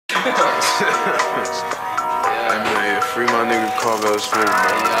Yeah, free my nigga Carvel Smooth, man.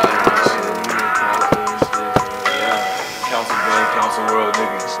 Council band, council world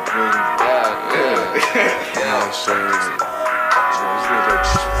niggas. Yeah, I'm saying.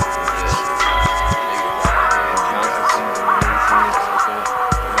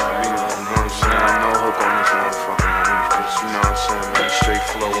 Straight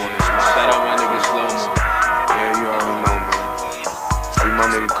flow on this one. Shout out my nigga Shlohmo. Yeah, you already know, man. Free my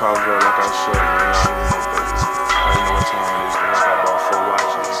nigga Carvel, like I said, man. I already know what time it is, man. I got about 4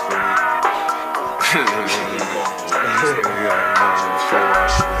 watches, you feel me? You already know, man. 4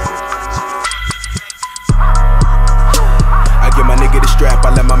 watches, nigga. I get my nigga the strap,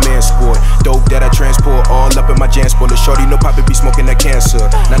 I let my man sport. Dope that I transport all up in my jam spoiler. Shorty no poppin' be smoking that cancer.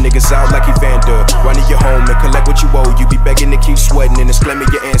 Now niggas out like Evander, running your home and collect what you owe. You be begging to keep sweating and exclaiming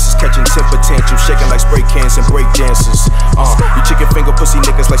your answers, catching temper tantrums, shaking like spray cans and break dancers. You chicken finger pussy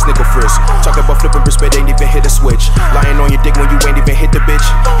niggas like Snickle Frisk. Talk about flipping wrist, but ain't even hit a switch. Lying on your dick when you ain't even hit the bitch.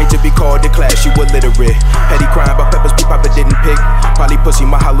 Hate to be called the class, you illiterate. Petty crime by peppers, be papa didn't pick. Probably pussy,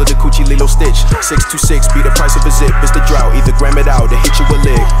 my holla the coochie Lilo Stitch. 626 be the price of a zip, it's the drought. Either gram it out or hit you a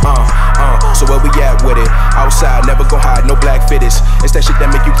lick. So where we at with it? Outside, never gon' hide, no black fittest. It's that shit that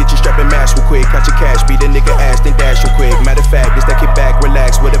make you get your strap and mash real quick. Got your cash, beat a nigga ass, then dash real quick. Matter of fact, it's that kick back,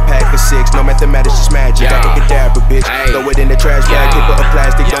 relax with a pack of 6. No mathematics, just magic. I can dabber, bitch. Throw it in the trash bag, paper or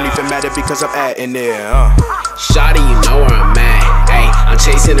plastic. Don't even matter because I'm at in there. Shawty, you know where I'm at. Ay, I'm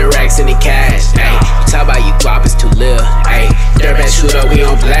chasing the racks and the cash. Ay, you talk about you guap is too little. Ay, dirtbag shooter, we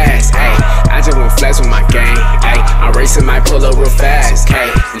on blast. Ay, I just want flex with my gang. Ay, I'm racing my pull up real fast.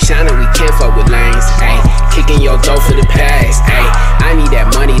 Ay, we shining, we can't fuck with lanes. Ay, kicking your dough for the past. Ay, I need that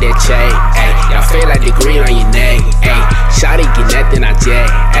money, that check. Ay, y'all feel like the green on your neck. Ay, shawty get nothing, I jack.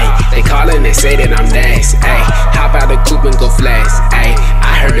 Ay, they callin', they say that I'm next. Ay, hop out the coupe and go flex. Ay,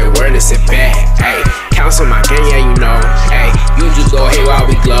 I heard the word and sit back. Ay, counsel my gang, yeah, you know. Ay, you just go hey while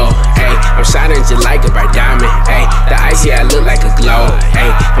we glow. Ay, I'm shining just like a bright diamond. Ay, the ice, yeah, I look like a glow.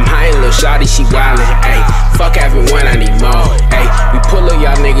 Ay, I'm high and little shawty, she wildin'. Ay, fuck having one, I need more. Ay, we pull up,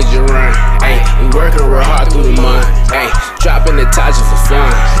 y'all niggas just run. Ay, we working real hard through the month. Ay, dropping the touches for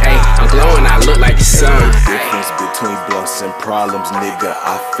fun. Ay, I'm glowing, I look like the sun. Difference between blunts and problems, nigga,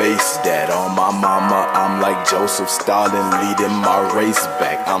 I face that. On my mama, I'm like Joseph Stalin, leading my race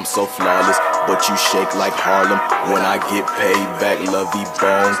back. I'm so flawless, but you shake like Harlem. When I get paid back, lovey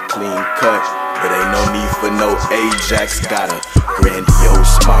bones, clean cut. But ain't no need for no Ajax. Got a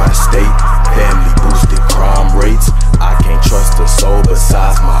grandiose mind state, family boosted crime rates. I can't trust a soul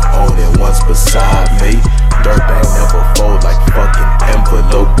besides my own and one's beside me. Dirtbag never fold like fucking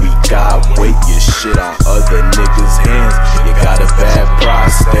envelope. We got weight your shit on other niggas' hands. You got a bad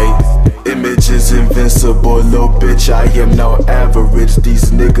prostate. Image is invincible, little bitch, I am no average.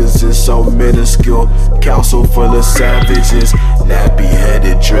 These niggas is so minuscule. Council full of savages, nappy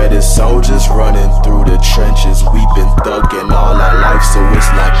headed, dreaded soldiers running through the trenches. We been thugging all our life, so it's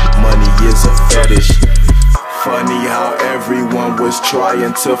like money is a fetish. Funny how everyone was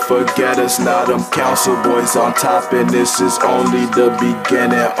trying to forget us. Now them council boys on top, and this is only the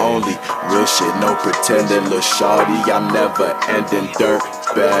beginning. Only real shit, no pretending. Lil' shawty, I'm never ending. Dirt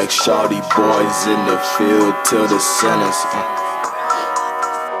bag, shawty boys in the field till the sentence.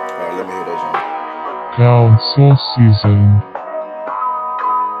 Alright, let me hear that, John. Council season.